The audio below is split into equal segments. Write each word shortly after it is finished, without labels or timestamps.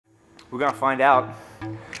We're gonna find out.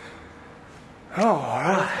 Oh, all Well,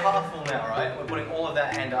 right. it's half full now, right? We're putting all of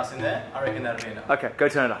that and us in there. I reckon that'll be enough. Okay, go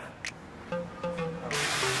turn it off.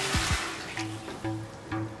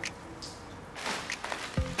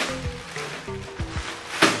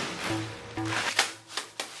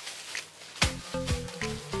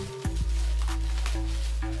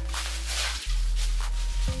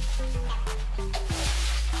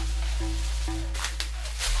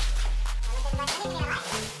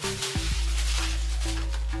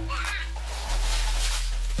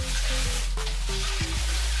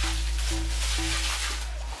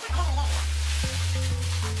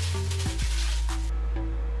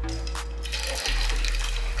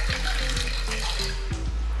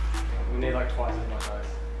 We need like twice as much ice.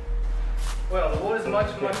 Well, the water's much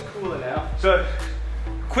cooler now. So,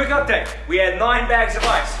 quick update. We had 9 bags of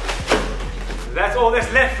ice. That's all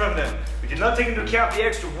that's left from them. We did not take into account the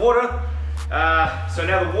extra water. So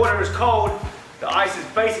now the water is cold. The ice is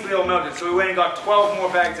basically all melted. So we went and got 12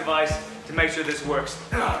 more bags of ice to make sure this works.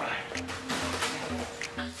 All right.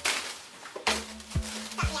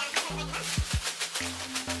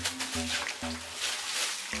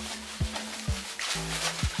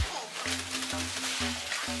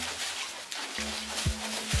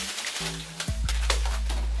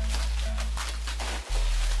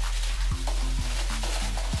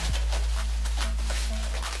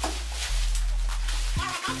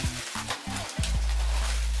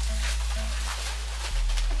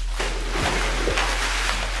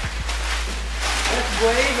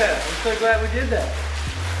 Way better. I'm so glad we did that.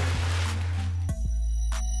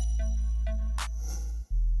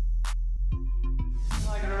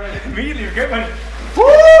 Immediately regret my... Woo!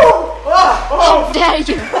 Oh, How dare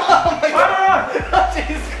you! oh my god! Oh,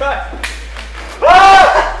 Jesus Christ!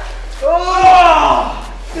 Ah!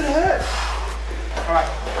 Oh! It hurts. Alright,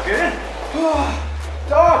 get in.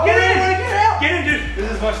 Oh, Get in! Get out! Get in, dude.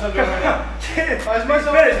 This is much not good right now. Get in. Oh, it's much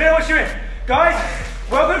It's better once you're in. Guys,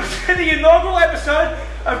 welcome to the inaugural episode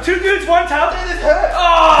of 2 Dudes, 1 Tub. This hurts.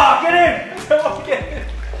 Oh, get in. Someone get in.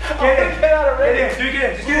 Get in. Get out already. Get in, dude, get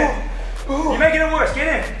in. Just get in. You're making it worse. Get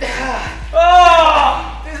in. Oh!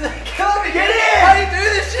 Oh! This is killing me. Get in. How do you do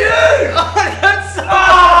this shit? Oh, it hurts so much.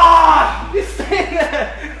 Ah! You're staying there.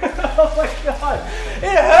 Oh my god.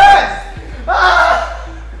 It hurts. Ah!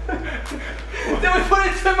 Did we put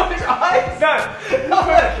in too much ice? No. Oh my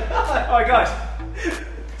god. Alright, guys.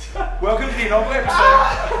 Welcome to the inaugural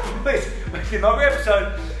episode. Please, the inaugural episode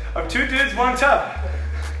of 2 Dudes, 1 Tub,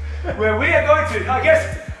 where we are going to, I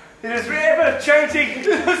guess, it is ever-changing, such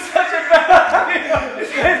a bad,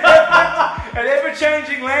 an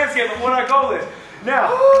ever-changing landscape of what our goal is.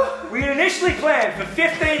 Now, we initially planned for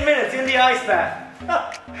 15 minutes in the ice bath,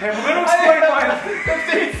 and we're going to explain why.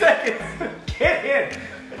 15 seconds. Get in.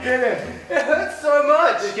 Get in. It hurts so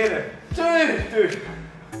much. Get in. Dude.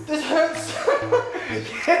 This hurts so much.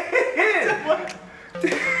 Get in.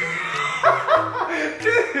 Dude.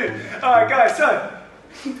 Alright, guys, so.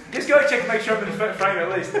 Just go check to make sure I'm in the frame at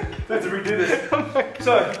least. Let's redo this.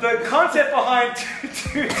 So, the concept behind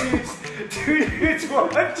two dudes, 1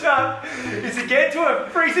 tub is to get to a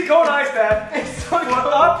freezing cold ice bath for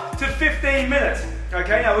up to 15 minutes.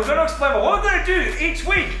 Okay, now we're going to explain what we're going to do each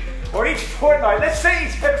week or each fortnight. Let's say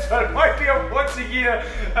each episode might be a once a year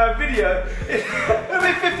video. It'll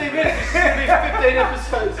be 15 minutes. It'll be 15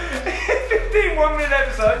 episodes. 15 1-minute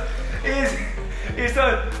episodes is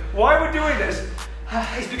why we're doing this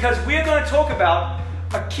is because we're going to talk about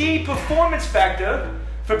a key performance factor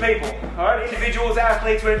for people, all right, individuals,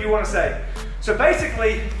 athletes, whatever you want to say. So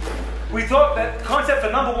basically, we thought that the concept for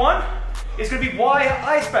number 1 is going to be why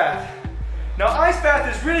ice bath. Now, ice bath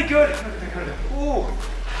is really good,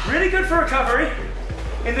 really good for recovery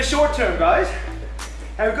in the short term, guys.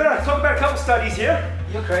 And we're going to talk about a couple studies here.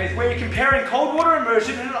 You're crazy. Where you're comparing cold water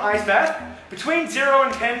immersion in an ice bath between 0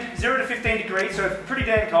 to 15 degrees, so it's pretty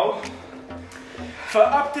damn cold, for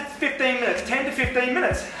up to 15 minutes, 10 to 15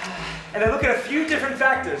 minutes. And they look at a few different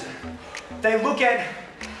factors. They look at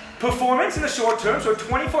performance in the short term, so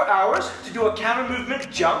 24 hours to do a counter movement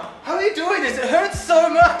jump. How are you doing this? It hurts so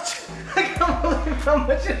much. I can't believe how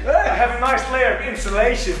much it hurts. I have a nice layer of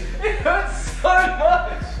insulation. It hurts so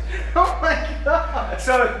much. Oh my god.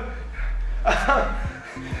 So,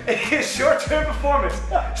 it is short-term performance.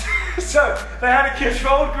 So, they had a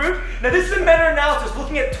controlled group. Now, this is a meta-analysis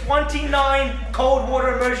looking at 29 cold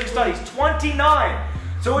water immersion studies. 29.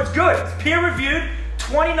 So, it's good. It's peer-reviewed.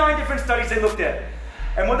 29 different studies they looked at.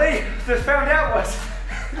 And what they found out was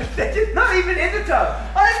they did not even in the tub.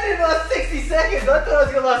 I didn't last 60 seconds. I thought I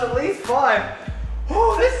was going to last at least 5.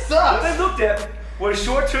 Oh, this sucks. What they looked at was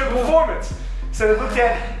short-term performance. So they looked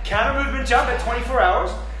at counter movement jump at 24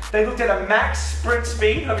 hours. They looked at a max sprint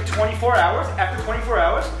speed over 24 hours. After 24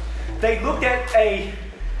 hours, they looked at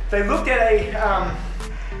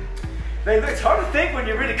it's hard to think when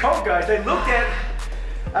you're really cold, guys. They looked at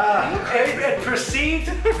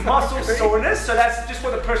perceived muscle soreness, so that's just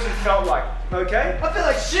what the person felt like, okay? I feel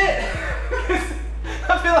like shit.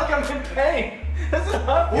 I feel like I'm in pain. That's what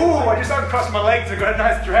I feel Ooh, like. I just uncrossed my legs and got a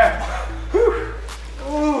nice draft. Whew.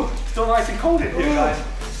 Ooh, still nice and cold in here, guys.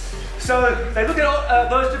 So they look at all,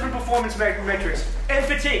 those different performance metrics and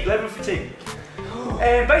fatigue, level of fatigue.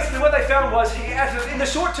 And basically what they found was, in the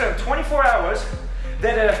short term, 24 hours,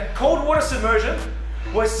 that a cold water submersion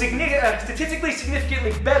was statistically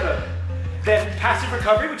significantly better than passive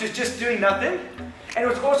recovery, which is just doing nothing. And it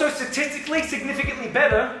was also statistically significantly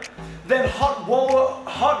better than hot,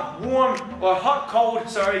 cold,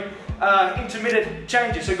 intermittent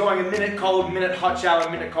changes. So going a minute cold, minute hot shower,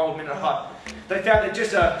 minute cold, minute hot. They found that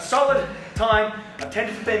just a solid time of 10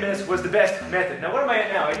 to 15 minutes was the best method. Now what am I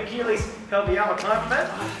at now? Can you at least help me out with time for that?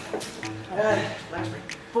 Last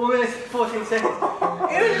week. 4 minutes, 14 seconds.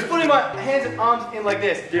 Even just putting my hands and arms in like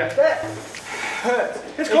this. Yeah. That hurts.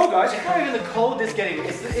 It's cold, guys. It's not even the cold that's getting me.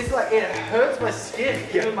 It's like it hurts my skin.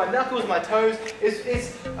 Yeah. Even my knuckles, my toes.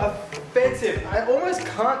 It's offensive. I almost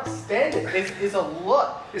can't stand it. It's a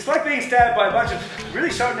lot. It's like being stabbed by a bunch of really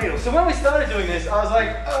sharp needles. So when we started doing this, I was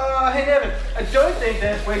like, hey Nevin, I don't think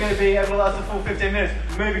that we're going to be able to last the full 15 minutes,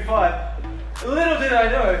 maybe 5. Little did I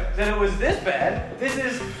know that it was this bad. This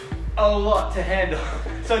is a lot to handle.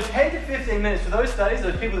 So 10 to 15 minutes, for those studies,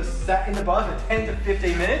 those people that sat in the bath for 10 to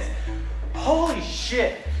 15 minutes, holy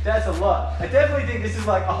shit, that's a lot. I definitely think this is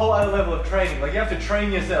like a whole other level of training. Like you have to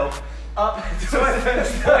train yourself up to a certain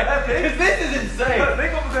state. Because this is insane. I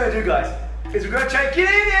think what we're going to do, guys, is we're going to check. Get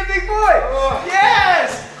in here, big boy! Oh.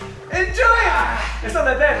 Yes! Enjoy it! It's not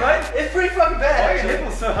that bad, right? It's pretty fucking bad, Why are your actually.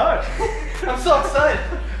 nipples so hard? I'm so excited.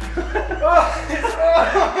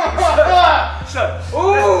 So,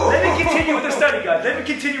 let me continue with the study, guys. Let me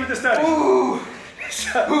continue with the study. Ooh.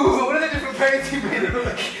 So, Ooh, what are the different pains you breathing?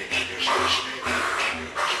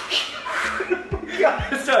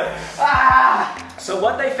 So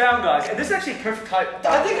what they found, guys, and this is actually a perfect type.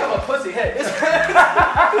 I think I'm a pussy head.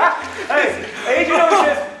 Hey, Adrian always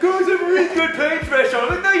says, guys have a really good pain threshold. I'm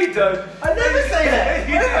like, no, you don't. I never say that.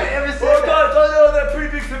 You I do. never say Well, that. guys, I know they're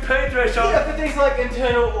pretty big for pain threshold. Yeah, for things like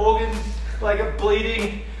internal organs, like a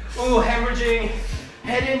bleeding, hemorrhaging,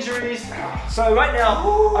 head injuries. So right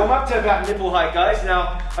now, I'm up to about nipple height, guys.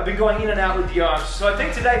 Now, I've been going in and out with the arms. So I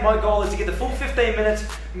think today my goal is to get the full 15 minutes,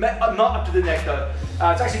 not up to the neck though.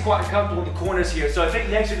 It's actually quite uncomfortable in the corners here. So I think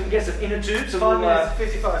next we can get some inner tubes. 5 minutes,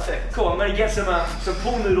 55 seconds. Cool, I'm going to get some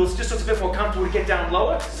pool noodles just so it's a bit more comfortable to get down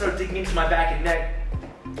lower, sort of digging into my back and neck.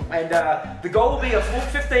 And the goal will be a full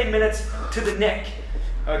 15 minutes to the neck.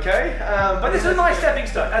 Okay, but this is a nice stepping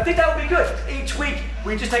stone. I think that would be good. Each week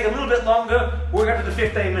we just take a little bit longer, work up to the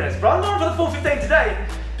 15 minutes. But I'm going for the full 15 today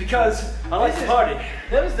because I like to party.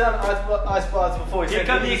 Never's done ice baths before. Here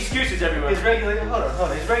come the excuses everywhere. He's regularly, hold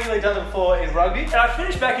on. He's regularly done it before in rugby. And I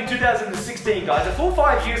finished back in 2016, guys. A full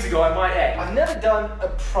 5 years ago, I might add. I've never done a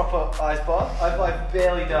proper ice bath. I've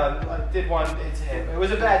barely done. I did one. It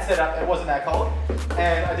was a bad setup. It wasn't that cold,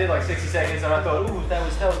 and I did like 60 seconds, and I thought, ooh, that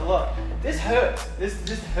was a lot. This hurts.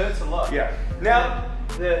 This hurts a lot. Yeah. Now,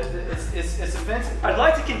 it's offensive. I'd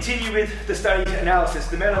like to continue with the study analysis,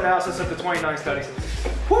 the meta-analysis of the 29 studies.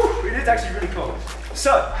 Whew, it is actually really cool.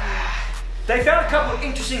 So, they found a couple of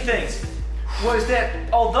interesting things. Was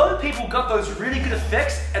that although people got those really good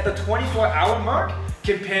effects at the 24-hour mark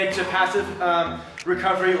compared to passive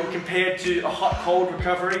recovery or compared to a hot-cold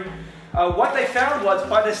recovery, what they found was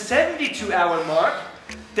by the 72-hour mark,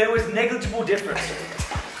 there was negligible difference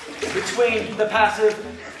between the passive,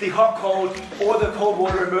 the hot-cold, or the cold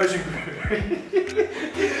water immersion group.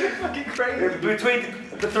 Fucking crazy. Between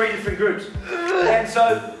the 3 different groups. And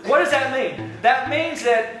so, what does that mean? That means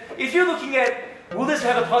that if you're looking at, will this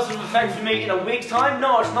have a positive effect for me in a week's time?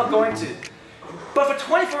 No, it's not going to. But for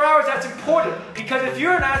 24 hours, that's important. Because if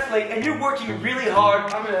you're an athlete and you're working really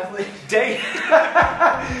hard, I'm an athlete. Day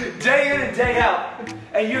in and day out,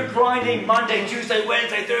 and you're grinding Monday, Tuesday,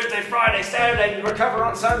 Wednesday, Thursday, Friday, Saturday, and you recover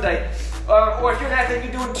on Sunday, or if you're an athlete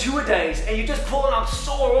and you're doing 2-a-days and you're just pulling up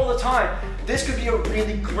sore all the time, this could be a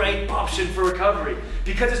really great option for recovery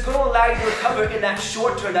because it's going to allow you to recover in that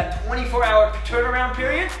short term, that 24-hour turnaround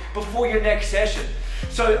period before your next session.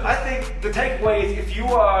 So I think the takeaway is if you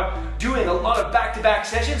are doing a lot of back-to-back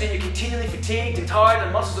sessions and you're continually fatigued and tired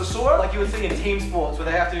and muscles are sore, Like you would see in team sports where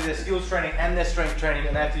they have to do their skills training and their strength training,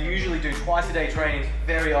 and they have to usually do twice-a-day trainings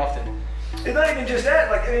very often. It's not even just that.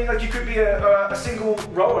 Like, I mean, like you could be a single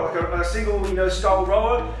rower, like a single, style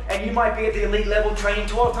rower, and you might be at the elite level training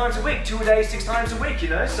 12 times a week, 2 a day, 6 times a week,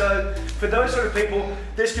 So for those sort of people,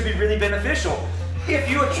 this could be really beneficial. If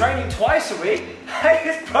you are training twice a week, hey,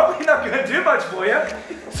 it's probably not going to do much for you.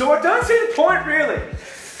 So I don't see the point, really.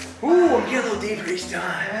 Ooh, I'm getting a little deeper each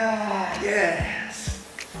time. Yes.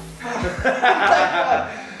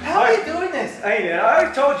 How are you doing this? Hey, man, I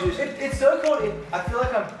already told you. It's so cold. I feel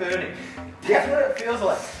like I'm burning. That's what it feels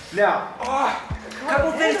like. Now, a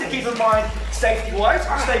couple things to keep in mind safety-wise,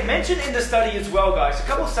 which they mentioned in the study as well, guys. A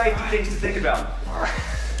couple safety things to think about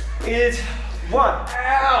is, one,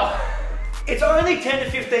 it's only 10 to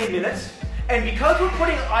 15 minutes, and because we're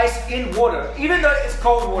putting ice in water, even though it's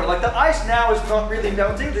cold water, like the ice now is not really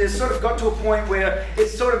melting, it's sort of got to a point where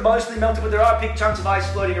it's sort of mostly melted, but there are big chunks of ice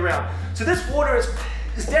floating around. So this water is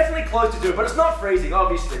definitely close to do it, but it's not freezing,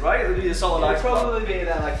 obviously, right? It'll be a solid ice. It'll probably be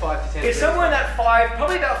at like 5 to 10 degrees. It's somewhere in that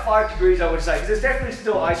probably about 5 degrees, I would say, because there's definitely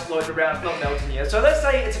still ice floating around, it's not melting yet. So let's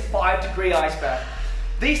say it's a 5-degree ice bath.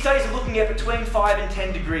 These studies are looking at between 5 and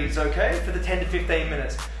 10 degrees, okay, for the 10 to 15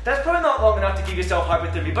 minutes. That's probably not long enough to give yourself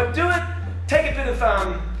hypothermia, but do it. Take a bit of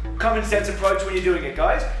common sense approach when you're doing it,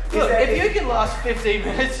 guys. Look, if you can last 15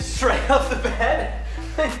 minutes straight off the bat,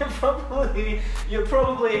 you're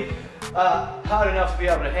probably hard enough to be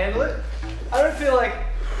able to handle it. I don't feel like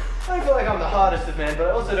I'm the hardest of men, but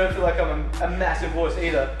I also don't feel like I'm a massive horse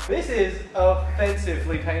either. This is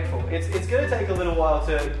offensively painful. It's going to take a little while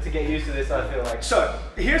to get used to this, I feel like. So,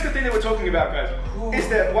 here's the thing that we're talking about, guys. Is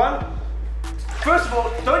that one, first of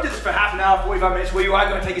all, don't do this for half an hour, 45 minutes, where you are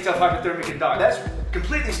going to take yourself hypothermic and die. That's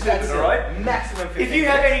completely stupid, alright? Maximum 15 If you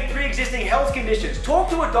have any pre-existing health conditions, talk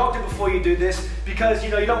to a doctor before you do this, because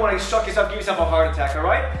you don't want to shock yourself, give yourself a heart attack,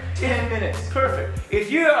 alright? 10 minutes. Perfect. If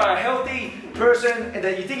you are a healthy person and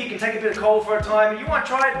that you think you can take a bit of cold for a time and you want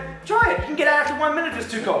to try it, try it. You can get out after 1 minute if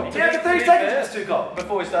it's too cold. You can get out after 30 seconds if it's too cold.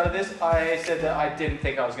 Before we started this, I said that I didn't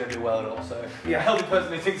think I was going to do well at all, so yeah, a healthy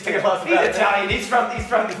person who thinks he can last He's Italian, he's from the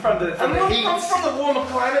heat. I'm from the warmer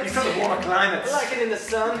climates. He's from the warmer climates. I like it in the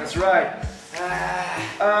sun. That's right.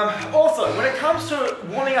 Also, when it comes to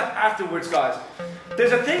warming up afterwards, guys,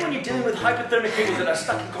 there's a thing when you're dealing with hypothermic people that are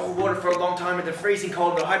stuck in cold water for a long time and they're freezing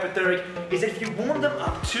cold and they're hypothermic, is that if you warm them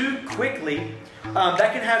up too quickly,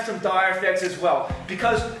 that can have some dire effects as well.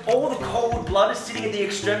 Because all the cold blood is sitting at the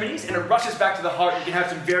extremities and it rushes back to the heart. You can have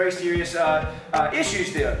some very serious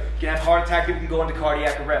issues there. You can have heart attack, people can go into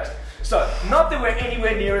cardiac arrest. So, not that we're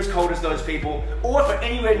anywhere near as cold as those people, or for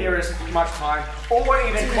anywhere near as much time, or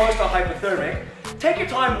even close to hypothermic. Take your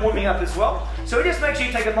time warming up as well. So it just makes sure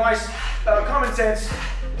you take a nice, common sense,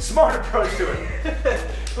 smart approach to it.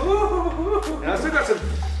 And I've still got some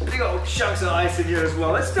big old chunks of ice in here as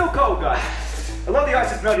well. It's still cold, guys. I love the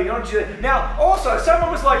ice is melting. Don't you? Now, also, someone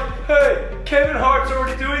was like, "Hey, Kevin Hart's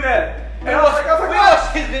already doing that." And I was like, we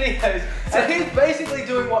watched his videos. So he's basically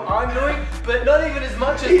doing what I'm doing, but not even as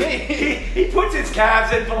much as me. He puts his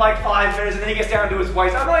calves in for like 5 minutes and then he gets down to his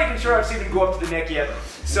waist. I'm not even sure I've seen him go up to the neck yet.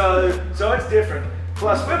 So it's different.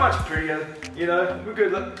 Plus, we're much prettier, we're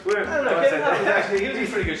good. I don't know, Kevin Hart he was in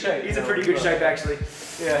pretty good shape. He's in pretty good shape, actually.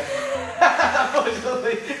 Yeah.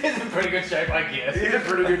 Unfortunately, he's in pretty good shape, I guess. He's in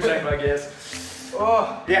pretty good shape, I guess.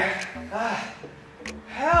 Oh. Yeah.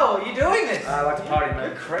 How are you doing this? I like to party, man.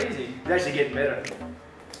 You're crazy. It's actually getting better.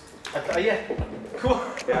 Yeah. Cool.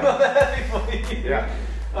 Yeah. I'm not happy for you. Yeah.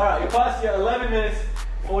 Alright, you passed your 11 minutes,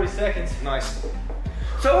 40 seconds. Nice.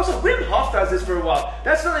 So also, Wim Hof does this for a while.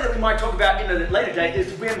 That's something that we might talk about in a later date,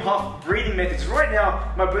 is Wim Hof breathing methods. Right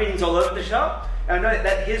now, my breathing's all over the shop. And I know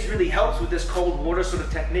that his really helps with this cold water sort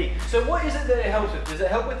of technique. So what is it that it helps with? Does it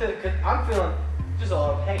help with the, cause I'm feeling just a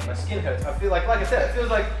lot of pain, my skin hurts. I feel like I said, I feel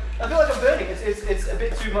like I'm burning. It's a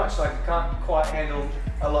bit too much, like I can't quite handle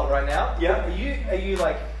a lot right now. Yeah. Are you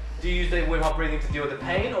like, do you use the Wim Hof breathing to deal with the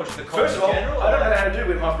pain or just the cold First of all, in general? I don't know how to do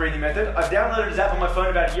Wim Hof breathing method. I've downloaded his app on my phone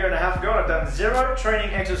about a year and a half ago and I've done 0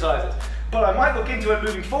 training exercises. But I might look into it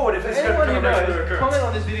moving forward if it's going to become a regular occurrence. Comment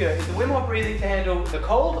on this video, is the Wim Hof breathing to handle the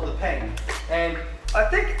cold or the pain? And I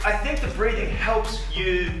think the breathing helps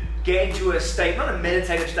you get into a state, not a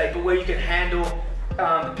meditative state, but where you can handle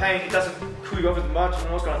the pain. It doesn't cool you off as much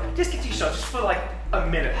and what's going on. Just get to your shot, just for like a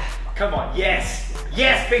minute. Come on, yes,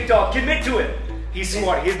 big dog, commit to it. He's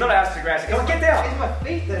smarty, he's not aggressive. Come on, get down. It's my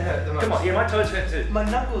feet that hurt the most. Come on, yeah, my toes hurt too. My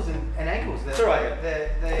knuckles and ankles. It's alright.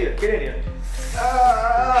 Here, get in here.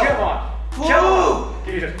 Come on. Woo! Come on.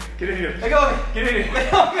 Get in here. Get in here. Let go of me. Get in here.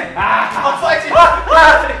 Let go of me. I'll fight you.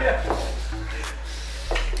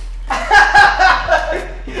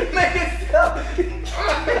 Make it stop.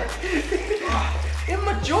 In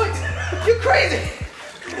my joints. You're crazy.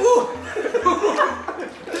 Ooh.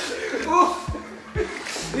 Ooh.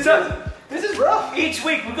 This is rough. Each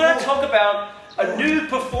week we're going to talk about a new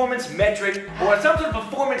performance metric or some sort of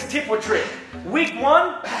performance tip or trick. Week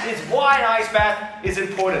 1 is why an ice bath is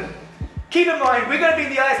important. Keep in mind, we're going to be in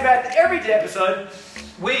the ice bath every episode.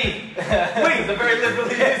 We. The very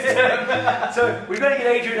liberally used term. So we're going to get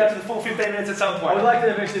Adrian up to the full 15 minutes at some point. I would like to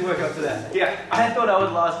eventually work up to that. Yeah. I thought I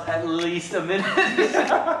would last at least a minute.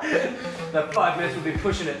 The 5 minutes would be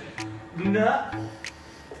pushing it. Nah.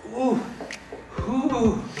 Ooh.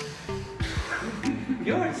 Ooh.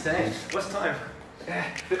 You're insane. What's time?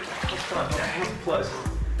 What's time? What's close?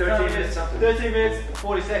 13 minutes something. 13 minutes,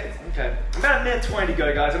 40 seconds. Okay. About a minute 20 to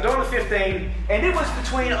go, guys. I'm doing the 15, and it was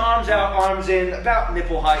between arms out, arms in, about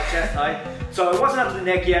nipple height, chest height. So it wasn't up to the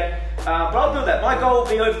neck yet, but I'll do that. My goal will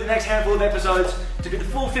be over the next handful of episodes to do the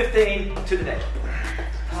full 15 to the neck.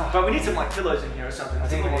 But we need some like pillows in here or something. I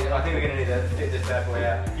think we're gonna need to fit this bad boy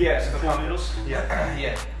out. Yeah, some cool noodles. Yeah.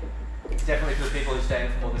 Yeah. Definitely for the people who stay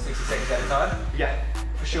in for more than 60 seconds at a time. Yeah.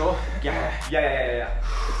 For sure. Yeah.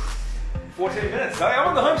 14 minutes. So I'm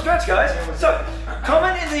on the home stretch, guys. So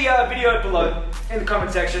comment in the video below, in the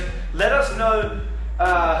comment section. Let us know.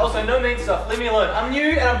 Also, no mean stuff. Leave me alone. I'm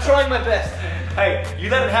new and I'm trying my best. Hey, you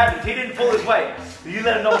let him have it. He didn't pull his weight. You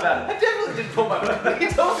let him know about I it. definitely didn't pull my weight. What are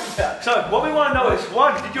you talking about? So what we want to know is,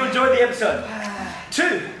 1, did you enjoy the episode?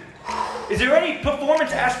 2, is there any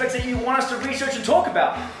performance aspects that you want us to research and talk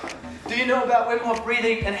about? Do you know about Wim Hof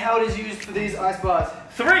breathing and how it is used for these ice bars?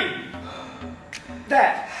 3,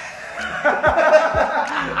 that.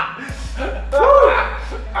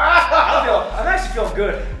 I'm actually feeling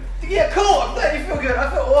good. Yeah, cool. I'm glad you feel good. I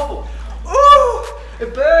feel awful. Ooh,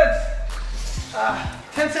 it burns.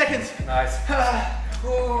 10 seconds. Nice.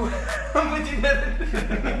 Ooh, I'm with you, Nevin.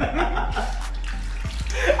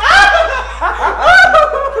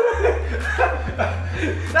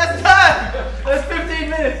 That's time. That's 15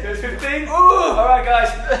 minutes. There's 15? Ooh. Alright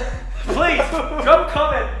guys, please, drop a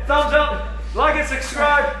comment, thumbs up, like and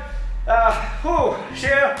subscribe,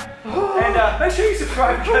 share, and make sure you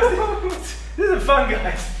subscribe because this is fun,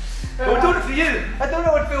 guys. We're doing it for you. I thought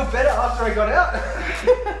I would feel better after I got out.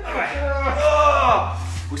 Alright.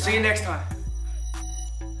 We'll see you next time.